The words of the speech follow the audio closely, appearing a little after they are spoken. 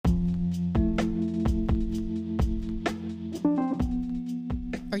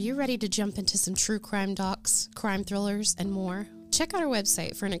Are you ready to jump into some true crime docs, crime thrillers, and more? Check out our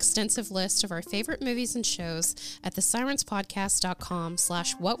website for an extensive list of our favorite movies and shows at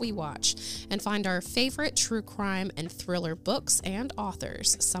thesirenspodcast.com/whatwewatch and find our favorite true crime and thriller books and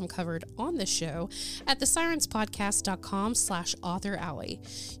authors, some covered on the show, at thesirenspodcast.com/author alley.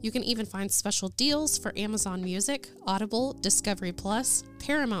 You can even find special deals for Amazon Music, Audible, Discovery Plus,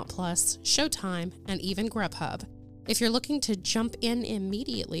 Paramount Plus, Showtime, and even Grubhub. If you're looking to jump in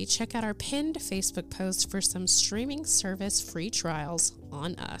immediately, check out our pinned Facebook post for some streaming service free trials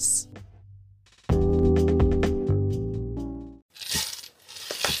on us.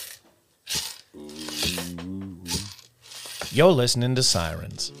 You're listening to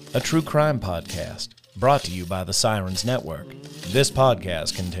Sirens, a true crime podcast, brought to you by the Sirens Network. This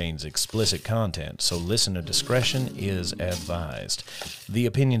podcast contains explicit content, so listener discretion is advised. The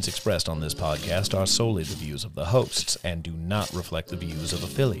opinions expressed on this podcast are solely the views of the hosts and do not reflect the views of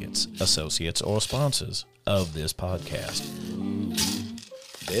affiliates, associates, or sponsors of this podcast.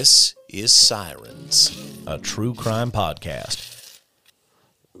 This is Sirens, a true crime podcast.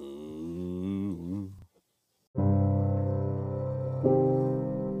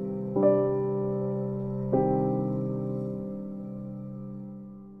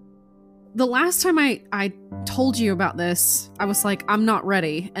 The last time I told you about this, I was like, I'm not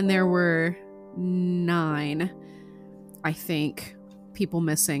ready. And there were 9, I think, people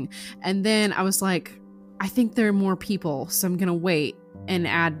missing. And then I was like, I think there are more people, so I'm going to wait and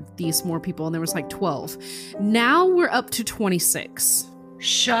add these more people. And there was like 12. Now we're up to 26.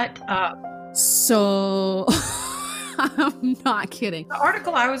 Shut up. So I'm not kidding. The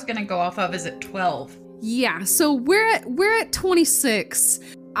article I was going to go off of is at 12. Yeah, so we're at 26.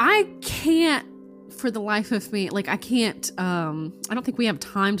 I can't, for the life of me, I can't, I don't think we have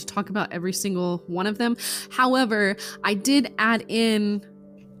time to talk about every single one of them. However, I did add in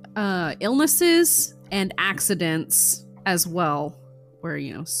illnesses and accidents as well, or,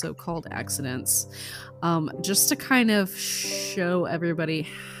 so-called accidents, just to kind of show everybody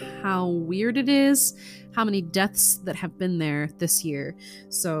how weird it is, how many deaths that have been there this year.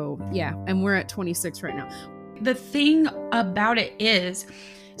 So, yeah, and we're at 26 right now. The thing about it is,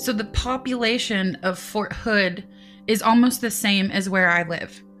 so the population of Fort Hood is almost the same as where I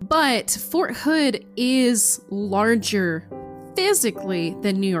live. But Fort Hood is larger physically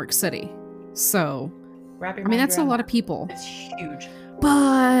than New York City. So, that's a lot of people. It's huge.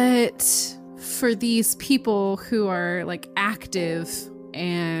 But for these people who are active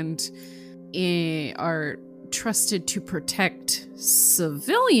and are trusted to protect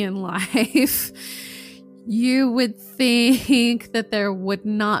civilian life, you would think that there would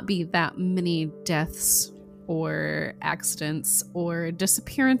not be that many deaths or accidents or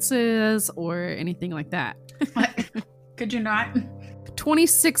disappearances or anything like that. Could you not?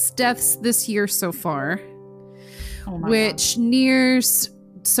 26 deaths this year so far, which God. Nears,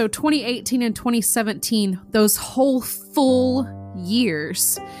 so 2018 and 2017, those whole full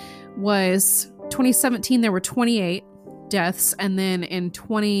years was 2017, there were 28 deaths, and then in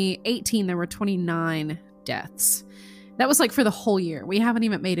 2018, there were 29 deaths. That was for the whole year. We haven't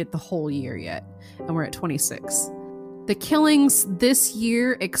even made it the whole year yet, and we're at 26. The killings this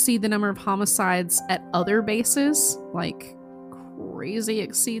year exceed the number of homicides at other bases, crazy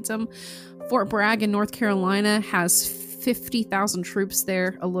exceeds them. Fort Bragg in North Carolina has 50,000 troops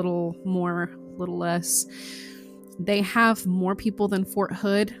there, a little more, a little less. They have more people than Fort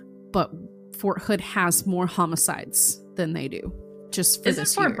Hood, but Fort Hood has more homicides than they do. Just for Isn't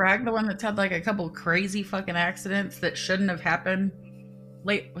this Fort year. Bragg the one that's had a couple crazy fucking accidents that shouldn't have happened?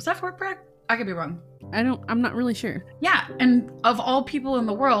 Was that Fort Bragg? I could be wrong. I'm not really sure. Yeah, and of all people in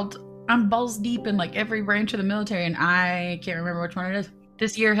the world, I'm balls deep in every branch of the military, and I can't remember which one it is.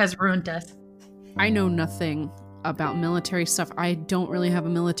 This year has ruined us. I know nothing about military stuff. I don't really have a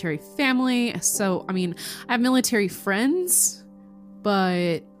military family, so I have military friends,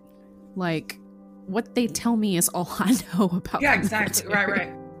 but what they tell me is all I know about. Yeah, exactly.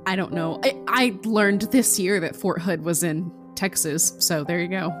 Right. I don't know. I learned this year that Fort Hood was in Texas, so there you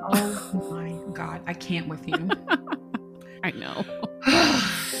go. Oh my God, I can't with you. I know.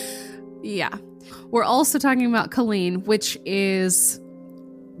 Yeah. We're also talking about Killeen, which is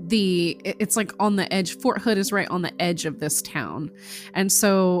it's on the edge. Fort Hood is right on the edge of this town. And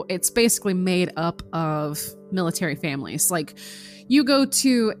so it's basically made up of military families. You go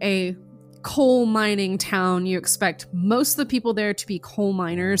to a coal mining town, you expect most of the people there to be coal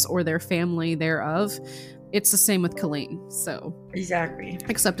miners or their family thereof. It's the same with Killeen. So exactly.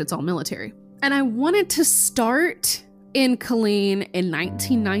 Except it's all military. And I wanted to start in Killeen in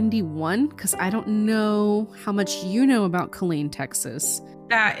 1991 because I don't know how much you know about Killeen, Texas.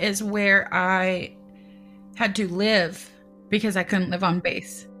 that is where I had to live because I couldn't live on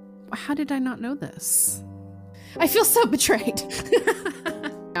base. How did I not know this? I feel so betrayed.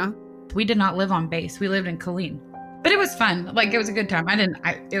 Yeah. We did not live on base. We lived in Killeen. But it was fun. Like, it was a good time.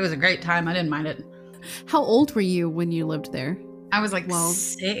 It was a great time. I didn't mind it. How old were you when you lived there? I was like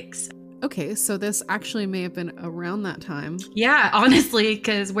 6. Okay, so this actually may have been around that time. Yeah, honestly,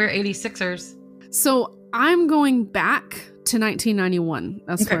 because we're 86ers. So I'm going back to 1991.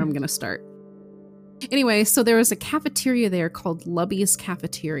 That's Okay. where I'm going to start. Anyway, so there was a cafeteria there called Luby's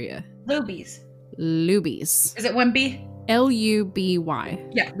Cafeteria. Luby's. Luby's. Is it 1B? Luby.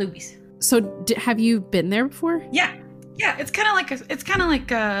 Yeah, Luby's. So have you been there before? Yeah. Yeah, it's kind of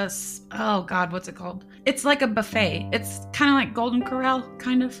like a, oh God, what's it called? It's like a buffet. It's kind of like Golden Corral,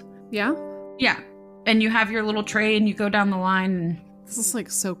 kind of. Yeah? Yeah. And you have your little tray and you go down the line. And This is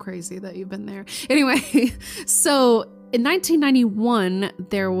like so crazy that you've been there. Anyway, so in 1991,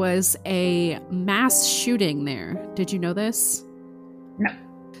 there was a mass shooting there. Did you know this? No.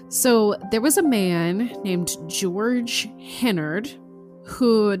 So there was a man named George Hennard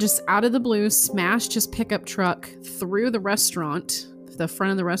who just out of the blue smashed his pickup truck through the restaurant, the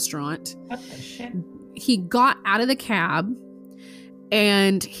front of the restaurant. What the shit? He got out of the cab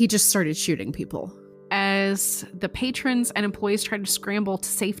and he just started shooting people. As the patrons and employees tried to scramble to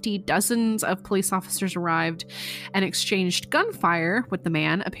safety, dozens of police officers arrived and exchanged gunfire with the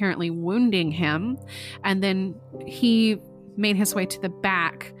man, apparently wounding him. And then he made his way to the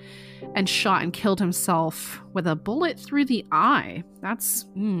back and shot and killed himself with a bullet through the eye. That's...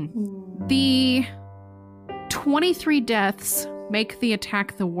 The 23 deaths make the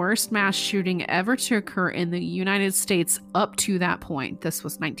attack the worst mass shooting ever to occur in the United States up to that point. This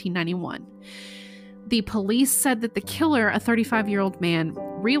was 1991. The police said that the killer, a 35-year-old man,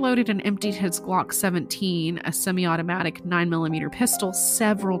 reloaded and emptied his Glock 17, a semi-automatic 9mm pistol,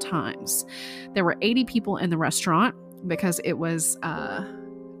 several times. There were 80 people in the restaurant because it was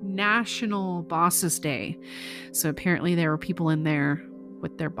National Bosses Day. So apparently there were people in there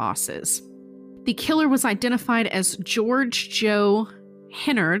with their bosses. The killer was identified as George Joe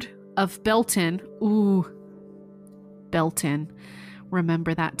Hennard of Belton. Ooh, Belton.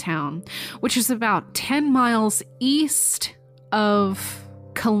 Remember that town, which is about 10 miles east of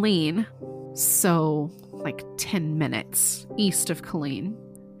Killeen. So, like 10 minutes east of Killeen.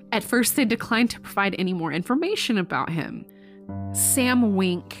 At first, they declined to provide any more information about him. Sam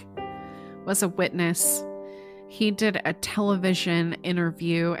Wink was a witness. He did a television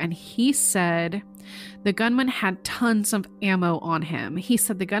interview and he said the gunman had tons of ammo on him. He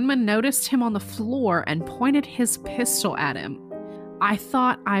said the gunman noticed him on the floor and pointed his pistol at him. I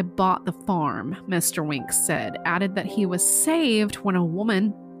thought I bought the farm, Mr. Wink said, added that he was saved when a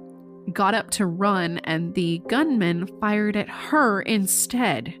woman got up to run and the gunman fired at her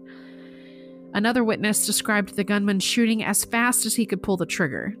instead. Another witness described the gunman shooting as fast as he could pull the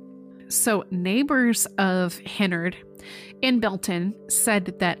trigger. So neighbors of Hennard in Belton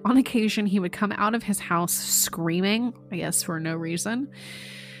said that on occasion he would come out of his house screaming, I guess for no reason.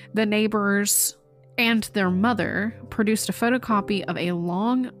 The neighbors and their mother produced a photocopy of a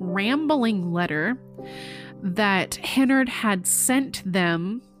long, rambling letter that Hennard had sent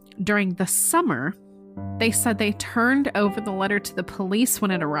them during the summer. They said they turned over the letter to the police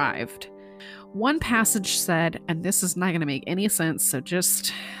when it arrived. One passage said, and this is not going to make any sense, so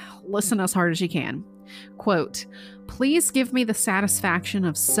just listen as hard as you can. Quote, "Please give me the satisfaction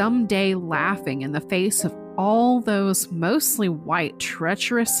of someday laughing in the face of all those mostly white,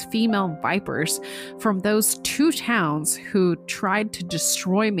 treacherous female vipers from those 2 towns who tried to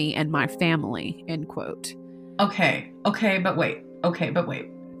destroy me and my family." End quote. Okay, but wait.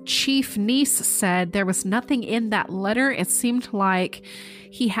 Chief Neese said there was nothing in that letter. It seemed like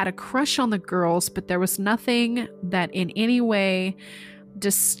he had a crush on the girls, but there was nothing that in any way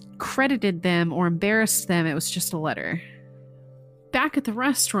discredited them or embarrassed them. It was just a letter. Back at the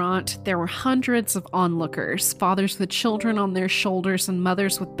restaurant, there were hundreds of onlookers, fathers with children on their shoulders and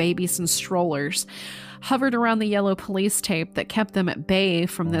mothers with babies and strollers, hovered around the yellow police tape that kept them at bay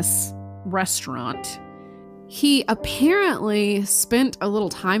from this restaurant. He apparently spent a little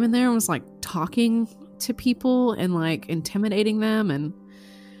time in there and was like talking to people and like intimidating them and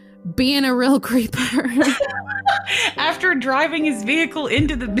being a real creeper. After driving his vehicle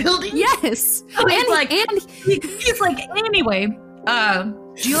into the building? Yes. So he's like, anyway,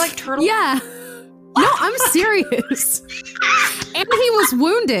 do you like turtles? Yeah. No, I'm serious. And he was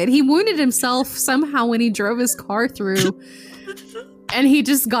wounded. He wounded himself somehow when he drove his car through. And he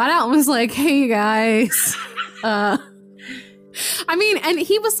just got out and was like, "Hey guys, I mean, and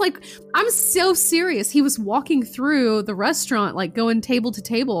he was like, I'm so serious. He was walking through the restaurant, like going table to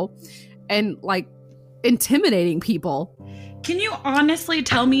table and like intimidating people. Can you honestly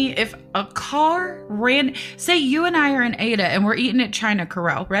tell me if a car ran, say you and I are in Ada and we're eating at China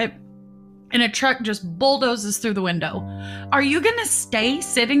Corral, right? And a truck just bulldozes through the window. Are you going to stay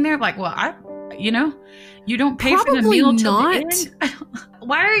sitting there like, well, you don't pay for the meal till the end?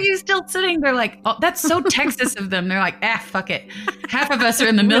 Why are you still sitting there like, oh, that's so Texas of them. They're like, fuck it. Half of us are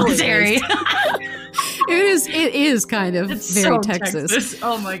in the military. It is kind of it's very so Texas.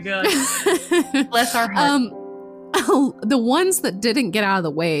 Oh my God. Bless our heart. The ones that didn't get out of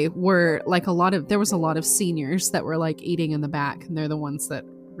the way were like there was a lot of seniors that were like eating in the back, and they're the ones that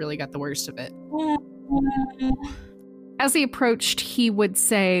really got the worst of it. As he approached, he would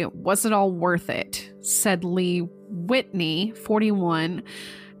say, "Was it all worth it?" said Lee Whitney, 41,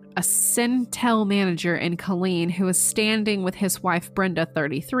 a Centel manager in Killeen, who was standing with his wife Brenda,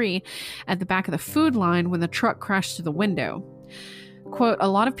 33, at the back of the food line when the truck crashed through the window. Quote, "A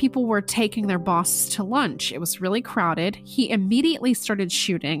lot of people were taking their bosses to lunch. It was really crowded. He immediately started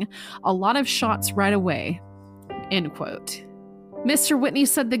shooting. A lot of shots right away." End quote. Mr. Whitney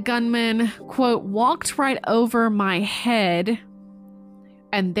said the gunman, quote, "walked right over my head,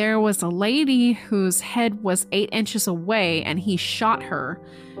 and there was a lady whose head was 8 inches away, and he shot her.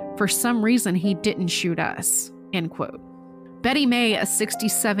 For some reason, he didn't shoot us." End quote. Betty May, a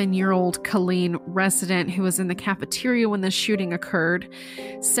 67-year-old Killeen resident who was in the cafeteria when the shooting occurred,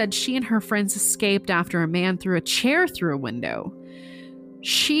 said she and her friends escaped after a man threw a chair through a window.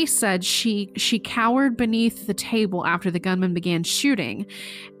 She said she cowered beneath the table after the gunman began shooting,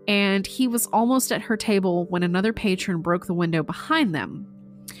 and he was almost at her table when another patron broke the window behind them.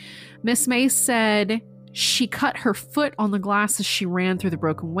 Miss May said she cut her foot on the glass as she ran through the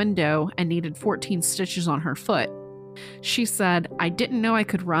broken window and needed 14 stitches on her foot. She said, "I didn't know I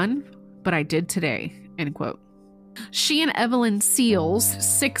could run, but I did today." End quote. She and Evelyn Seals,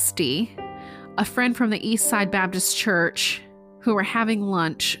 60, a friend from the East Side Baptist Church, who were having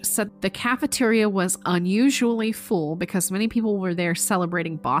lunch, said the cafeteria was unusually full because many people were there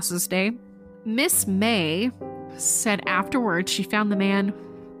celebrating Boss's Day. Miss May said afterwards she found the man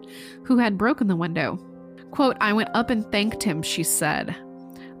who had broken the window. Quote, "I went up and thanked him," she said.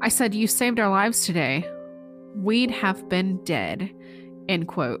 "I said, 'You saved our lives today. We'd have been dead.'" End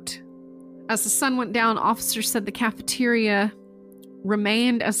quote. As the sun went down, officers said the cafeteria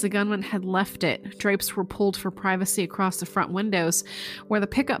remained as the gunman had left it. Drapes were pulled for privacy across the front windows, where the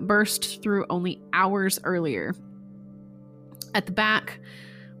pickup burst through only hours earlier. At the back,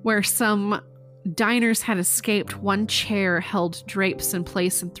 where some diners had escaped, one chair held drapes in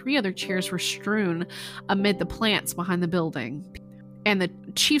place and 3 other chairs were strewn amid the plants behind the building. And the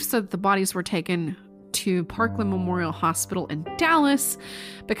chief said that the bodies were taken to Parkland Memorial Hospital in Dallas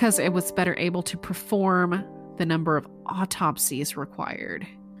because it was better able to perform the number of autopsies required.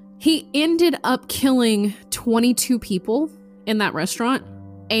 He ended up killing 22 people in that restaurant.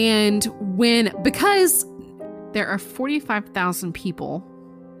 And because there are 45,000 people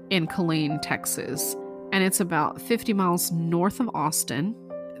in Killeen, Texas, and it's about 50 miles north of Austin.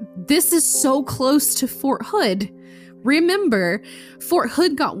 This is so close to Fort Hood. Remember, Fort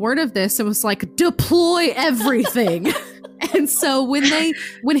Hood got word of this and was like, "Deploy everything." And so when he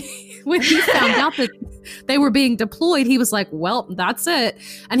found out that they were being deployed, he was like, "Well, that's it."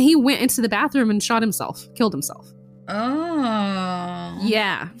 And he went into the bathroom and killed himself. Oh.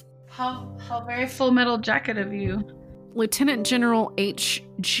 Yeah. How very Full Metal Jacket of you. Lieutenant General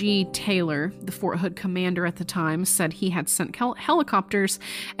H.G. Taylor, the Fort Hood commander at the time, said he had sent helicopters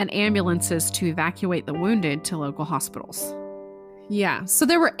and ambulances to evacuate the wounded to local hospitals. Yeah, so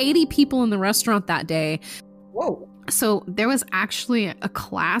there were 80 people in the restaurant that day. Whoa. So there was actually a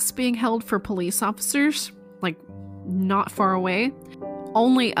class being held for police officers, like not far away.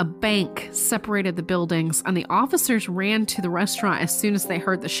 Only a bank separated the buildings, and the officers ran to the restaurant as soon as they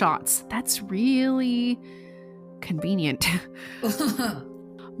heard the shots. That's really convenient.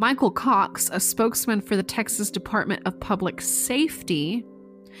 Michael Cox, a spokesman for the Texas Department of Public Safety,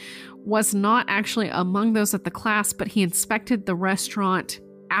 was not actually among those at the class, but he inspected the restaurant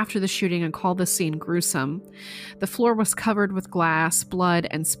after the shooting and called the scene gruesome. The floor was covered with glass, blood,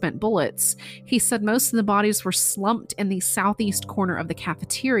 and spent bullets. He said most of the bodies were slumped in the southeast corner of the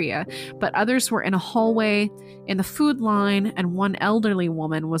cafeteria, but others were in a hallway, in the food line, and one elderly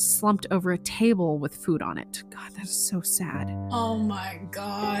woman was slumped over a table with food on it. God, that is so sad. Oh my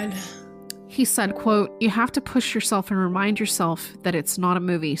God. He said, quote, "You have to push yourself and remind yourself that it's not a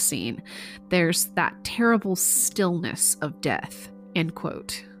movie scene. There's that terrible stillness of death." End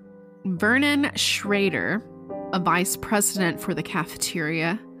quote. Vernon Schrader, a vice president for the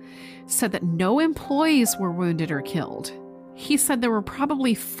cafeteria, said that no employees were wounded or killed. He said there were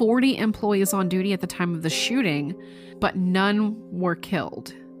probably 40 employees on duty at the time of the shooting, but none were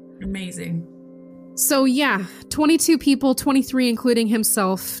killed. Amazing. So yeah, 22 people, 23 including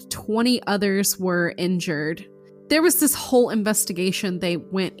himself, 20 others were injured. There was this whole investigation they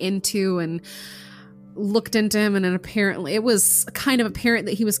went into and looked into him, and apparently it was kind of apparent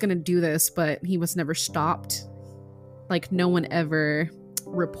that he was going to do this, but he was never stopped. Like, no one ever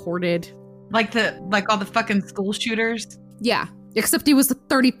reported. Like all the fucking school shooters? Yeah, except he was a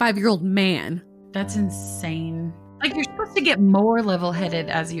 35-year-old man. That's insane. Like, you're supposed to get more level-headed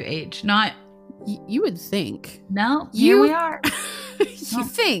as you age, not... You would think. No, here we are. You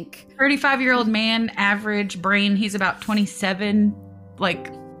think. 35-year-old man, average brain, he's about 27.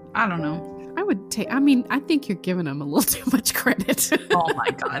 Like, I don't know. I think you're giving him a little too much credit. Oh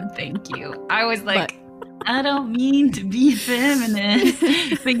my God, thank you. I was like, I don't mean to be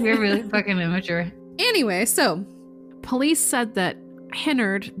feminist, but you're really fucking immature. Anyway, so police said that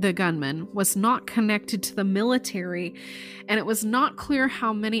Hennard, the gunman, was not connected to the military, and it was not clear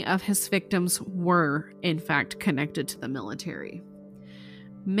how many of his victims were, in fact, connected to the military.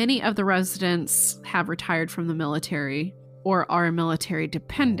 Many of the residents have retired from the military or are military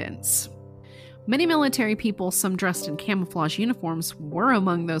dependents. Many military people, some dressed in camouflage uniforms, were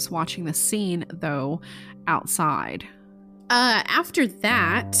among those watching the scene, though, outside. After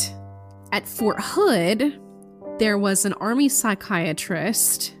that, at Fort Hood, there was an Army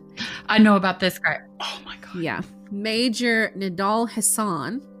psychiatrist. I know about this guy. Oh my God. Yeah. Major Nidal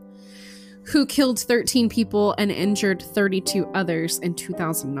Hassan, who killed 13 people and injured 32 others in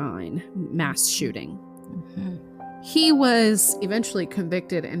 2009 mass shooting. Mm-hmm. He was eventually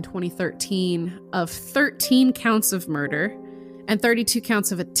convicted in 2013 of 13 counts of murder and 32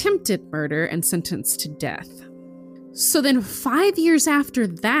 counts of attempted murder and sentenced to death. So then 5 years after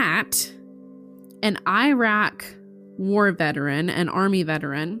that, an Iraq war veteran, an Army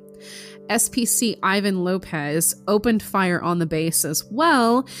veteran, SPC Ivan Lopez, opened fire on the base as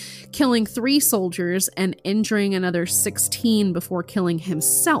well, killing 3 soldiers and injuring another 16 before killing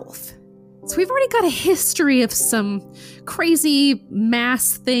himself. So we've already got a history of some crazy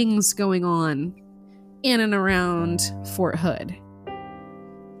mass things going on in and around Fort Hood.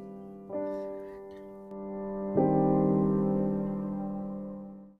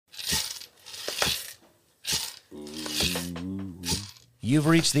 You've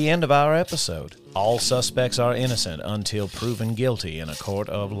reached the end of our episode. All suspects are innocent until proven guilty in a court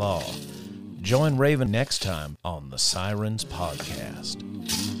of law. Join Raven next time on the Sirens Podcast.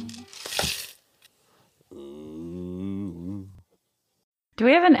 Do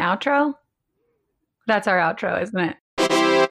we have an outro? That's our outro, isn't it?